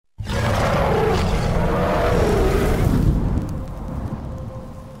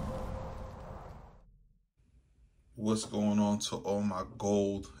What's going on to all my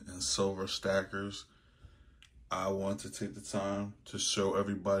gold and silver stackers? I want to take the time to show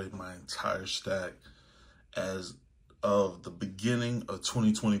everybody my entire stack as of the beginning of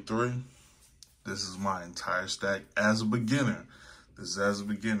 2023. This is my entire stack as a beginner. This is as a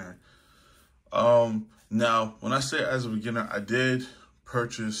beginner. Now, when I say as a beginner, I did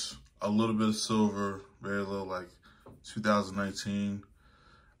purchase a little bit of silver, very little, like 2019.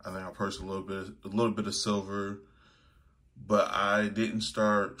 I think I purchased a little bit of silver, but I didn't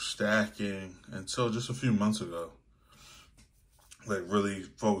start stacking until just a few months ago. Like really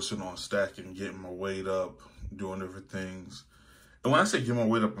focusing on stacking, getting my weight up, doing different things. And when I say get my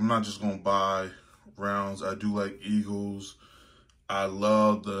weight up, I'm not just gonna buy rounds. I do like Eagles. I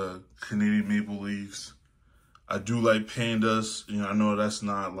love the Canadian Maple Leafs. I do like Pandas. You know, I know that's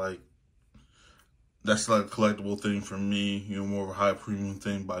not like a collectible thing for me, you know, more of a high premium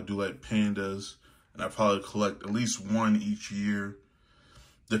thing, but I do like Pandas, and I probably collect at least one each year.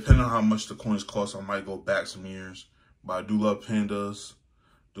 Depending on how much the coins cost, I might go back some years, but I do love Pandas,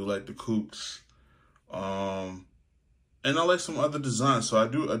 do like the Kooks, and I like some other designs, so I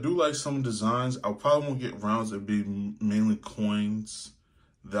do like some designs. I probably won't get rounds, it'd be mainly coins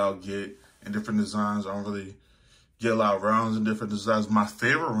that I'll get in different designs. I don't really get a lot of rounds in different designs. My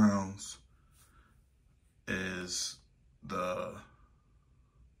favorite rounds is the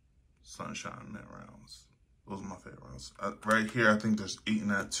Sunshine Mint rounds. Those are my favorite rounds. Right here, I think there's 8 in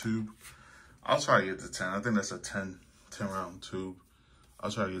that tube. I'll try to get to 10. I think that's a 10 round tube.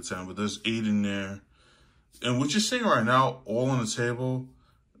 I'll try to get 10, but there's 8 in there. And what you're seeing right now, all on the table,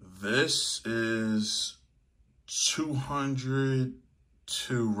 this is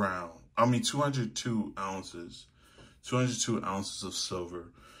 202 ounces. 202 ounces of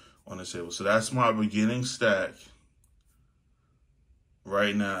silver on the table. So that's my beginning stack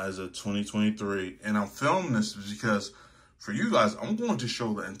right now as of 2023. And I'm filming this because for you guys, I'm going to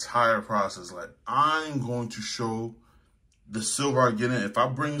show the entire process. Like, I'm going to show the silver I get in. If I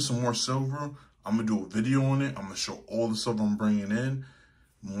bring in some more silver, I'm going to do a video on it. I'm going to show all the silver I'm bringing in.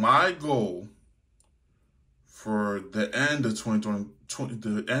 My goal for the end of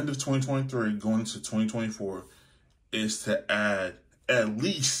 2023 going into 2024 is to add at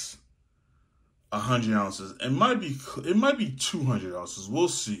least 100 ounces. It might be 200 ounces. We'll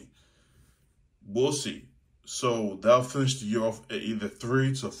see. We'll see. So that'll finish the year off at either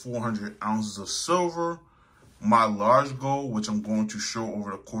 300 to 400 ounces of silver. My large goal, which I'm going to show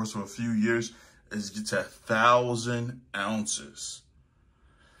over the course of a few years, is get to 1,000 ounces.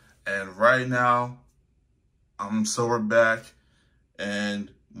 And right now, I'm silver back,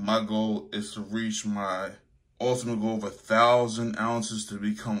 and my goal is to reach my ultimate goal of 1,000 ounces to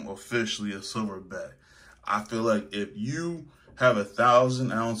become officially a silverback. I feel like if you have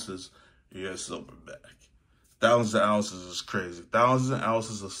 1,000 ounces, you're a silverback. Thousands of ounces is crazy. Thousands of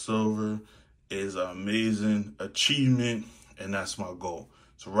ounces of silver is an amazing achievement, and that's my goal.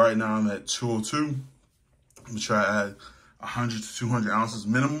 So right now I'm at 202. I'm gonna try to add 100 to 200 ounces,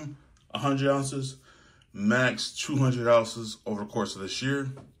 minimum 100 ounces, max 200 ounces over the course of this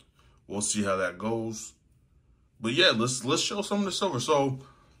year. We'll see how that goes. But yeah, let's show some of the silver. So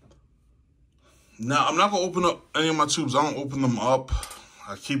now I'm not gonna open up any of my tubes. I don't open them up.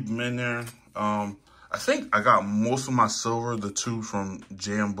 I keep them in there. I think I got most of my silver, the tube from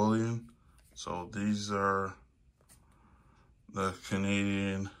JM Bullion. So these are the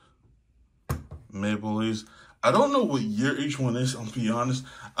Canadian Maple Leafs. I don't know what year each one is, I'll be honest.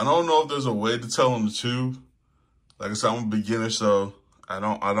 I don't know if there's a way to tell on the tube. Like I said, I'm a beginner, so I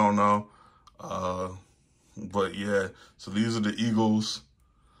don't know. But yeah, so these are the Eagles.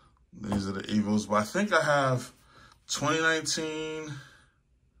 These are the Eagles. But I think I have 2019,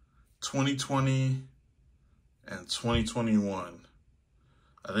 2020, and 2021.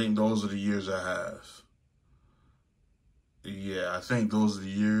 I think those are the years I have. Yeah, I think those are the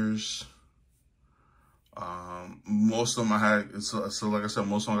years. Most of them I had, so like I said,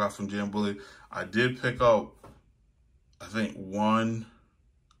 most of them I got from JM Bullion. I did pick up, I think, one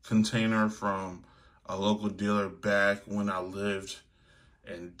container from a local dealer back when I lived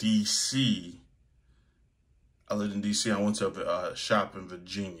in DC. I lived in DC. I went to a shop in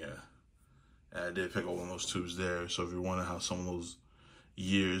Virginia, and I did pick up one of those tubes there. So if you're wondering how some of those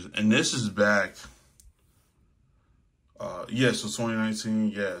years, and this is back, yeah, so 2019,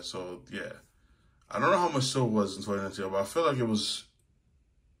 yeah, so yeah. I don't know how much silver was in 2019, but I feel like it was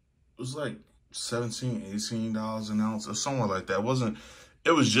like $17, $18 an ounce or somewhere like that.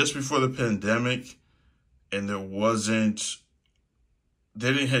 It was just before the pandemic, and they didn't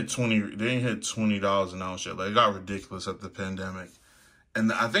hit $20 an ounce yet. Like, it got ridiculous at the pandemic.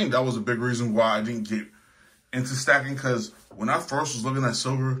 And I think that was a big reason why I didn't get into stacking, because when I first was looking at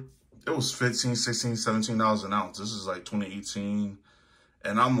silver, it was $15, $16, $17 an ounce. This is like 2018.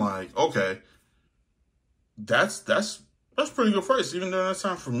 And I'm like, okay, that's pretty good price, even during that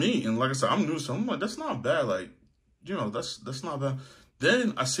time for me. And like I said, I'm new, so I'm like, that's not bad. Like, you know, that's not bad.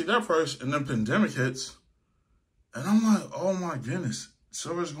 Then I see that price, and then pandemic hits, and I'm like, oh my goodness,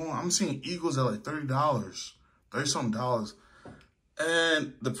 silver's going. I'm seeing Eagles at like $30, $30-something.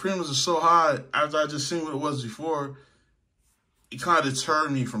 And the premiums are so high, after I just seen what it was before, it kind of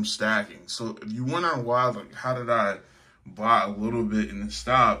deterred me from stacking. So if you wonder why, like, how did I buy a little bit and then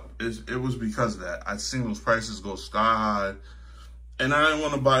stop, it was because of that. I'd seen those prices go sky high, and I didn't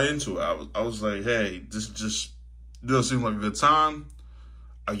want to buy into it. I was like, hey, this just doesn't seem like a good time.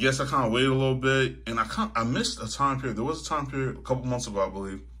 I guess I kind of waited a little bit, and I missed a time period. There was a time period a couple months ago, I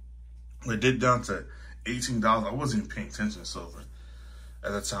believe, where it did down to $18. I wasn't even paying attention to silver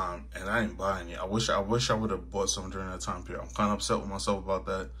at the time, and I didn't buy any. I wish I would have bought some during that time period. I'm kind of upset with myself about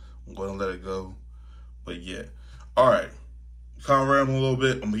that. I'm going to let it go. But yeah. All right. Kind of rambling a little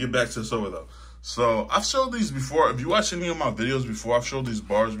bit. I'm going to get back to the silver, though. So I've showed these before. If you watch any of my videos before, I've showed these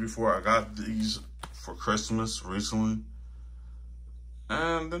bars before. I got these for Christmas recently,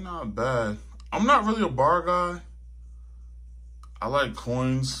 and they're not bad. I'm not really a bar guy. I like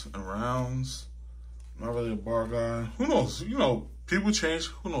coins and rounds. I'm not really a bar guy. Who knows? You know, people change.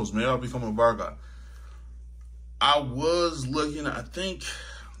 Who knows? Maybe I'll become a bar guy. I was looking at, I think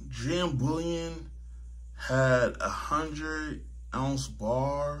GM Bullion had a 100-ounce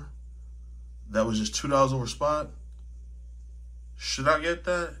bar that was just $2 over spot. Should I get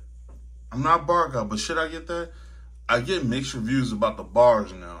that? I'm not a bar guy, but should I get that? I get mixed reviews about the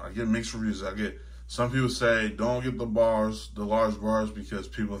bars now. I get mixed reviews. Some people say don't get the bars, the large bars, because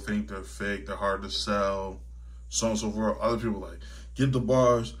people think they're fake, they're hard to sell, so on and so forth. Other people like, get the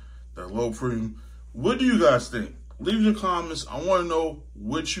bars, they're low premium. What do you guys think? Leave your comments. I want to know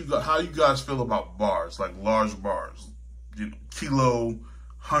how you guys feel about bars, like large bars, you know, kilo,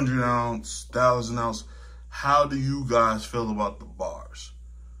 100-ounce, 1,000-ounce. How do you guys feel about the bars?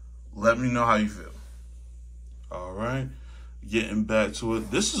 Let me know how you feel. All right, getting back to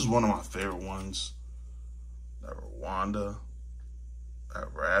it. This is one of my favorite ones. That Rwanda,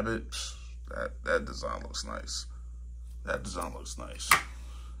 that rabbit, that design looks nice. That design looks nice.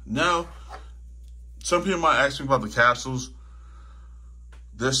 Now, some people might ask me about the capsules.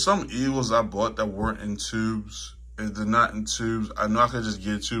 There's some Eagles I bought that weren't in tubes. If they're not in tubes, I know I could just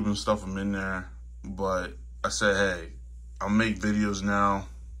get a tube and stuff them in there. But I said, hey, I'll make videos now.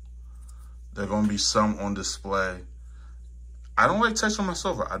 There are going to be some on display. I don't like touching my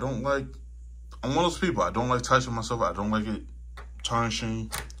silver. I'm one of those people. I don't like touching my silver. I don't like it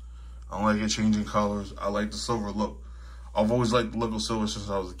tarnishing. I don't like it changing colors. I like the silver look. I've always liked the look of silver since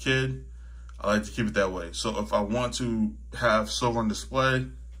I was a kid. I like to keep it that way. So if I want to have silver on display,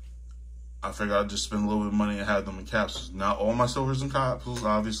 I figure I'll just spend a little bit of money and have them in capsules. Not all my silver's in capsules,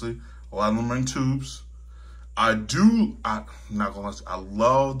 obviously. A lot of them are in tubes. I'm not gonna lie, I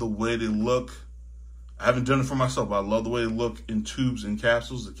love the way they look. I haven't done it for myself, but I love the way they look in tubes and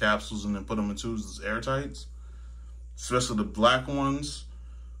capsules. The capsules and then put them in tubes as airtights. Especially the black ones.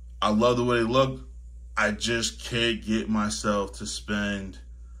 I love the way they look. I just can't get myself to spend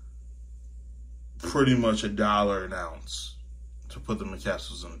pretty much $1 an ounce to put them in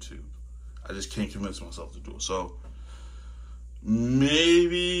capsules in a tube. I just can't convince myself to do it. So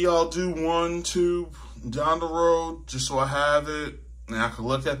maybe I'll do one tube down the road just so I have it and I can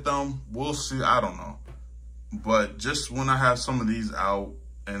look at them. We'll see. I don't know. But just when I have some of these out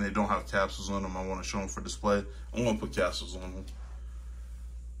and they don't have capsules on them, I want to show them for display. I'm going to put capsules on them.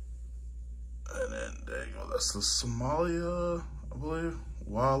 And then there you go. That's the Somalia, I believe.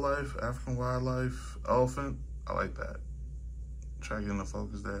 Wildlife, African wildlife, elephant. I like that. Try getting the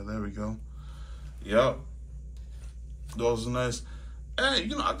focus there. There we go. Yep. Those are nice. Hey,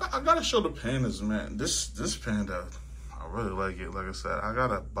 you know, I gotta show the pandas, man. This panda, I really like it. Like I said, I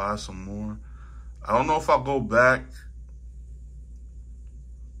gotta buy some more. I don't know if I'll go back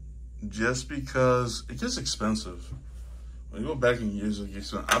just because it gets expensive. When you go back in years, it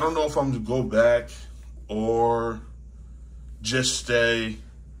gets expensive. I don't know if I'm gonna go back or just stay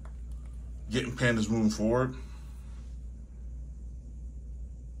getting pandas moving forward.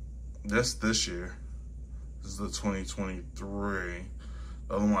 That's this year. This is the 2023.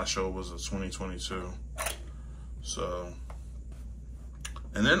 The other one I showed was the 2022. So,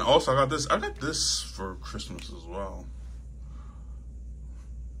 and then also I got this. I got this for Christmas as well.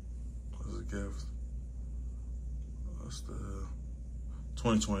 As a gift. That's the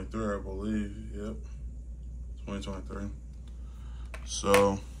 2023, I believe. Yep. 2023.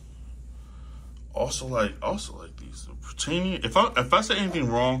 So, Also like these. The Pratini. If I say anything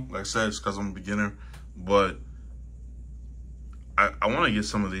wrong, like I said, it's because I'm a beginner. But I want to get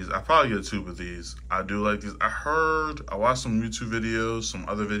some of these. I probably get a tube of these. I do like these. I watched some YouTube videos, some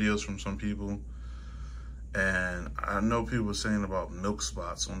other videos from some people, and I know people were saying about milk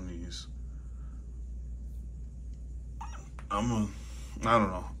spots on these. I don't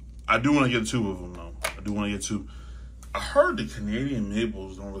know. I do want to get a tube of them though. I do want to get two. I heard the Canadian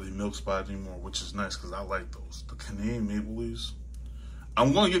maples don't really milk spot anymore, which is nice because I like those. The Canadian maple leaves.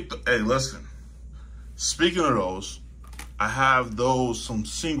 I'm going to get the, hey, listen. Speaking of those, I have those, some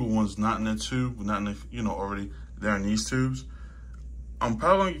single ones, not in the tube, not in the, you know, already they're in these tubes. I'm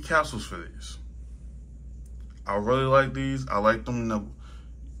probably going to get capsules for these. I really like these. I like them,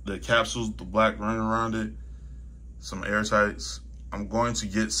 the capsules, the black ring around it, some airtights. I'm going to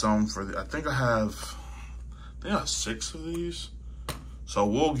get some for the, I think I have 6 of these. So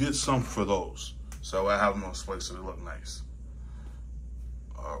we'll get some for those. So I have them on display so they look nice.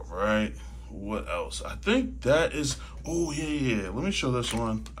 All right. What else? I think that is, oh yeah. Let me show this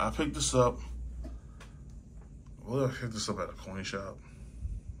one. I picked this up. Well, I picked this up at a coin shop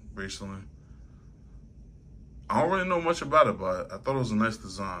recently. I don't really know much about it, but I thought it was a nice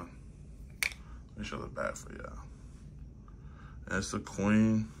design. Let me show the back for y'all. That's the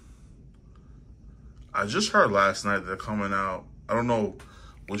queen. I just heard last night they're coming out. I don't know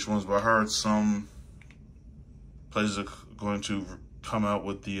which ones, but I heard some places are going to come out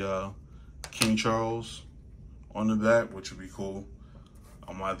with the King Charles on the back, which would be cool.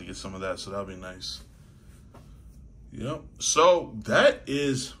 I might have to get some of that, so that'll be nice. Yep. So that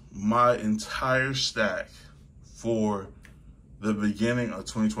is my entire stack for the beginning of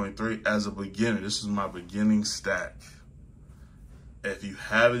 2023. As a beginner, this is my beginning stack. If you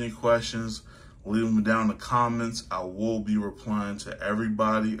have any questions, leave them down in the comments. I will be replying to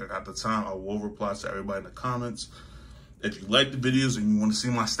everybody. At the time, I will reply to everybody in the comments. If you like the videos and you want to see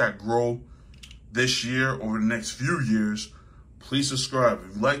my stack grow this year or the next few years, please subscribe.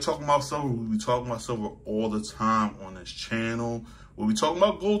 If you like talking about silver, we'll be talking about silver all the time on this channel. We'll be talking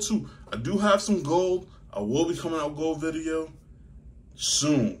about gold too. I do have some gold. I will be coming out with a gold video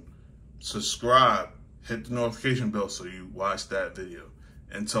soon. Subscribe. Hit the notification bell so you watch that video.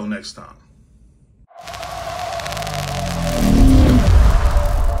 Until next time.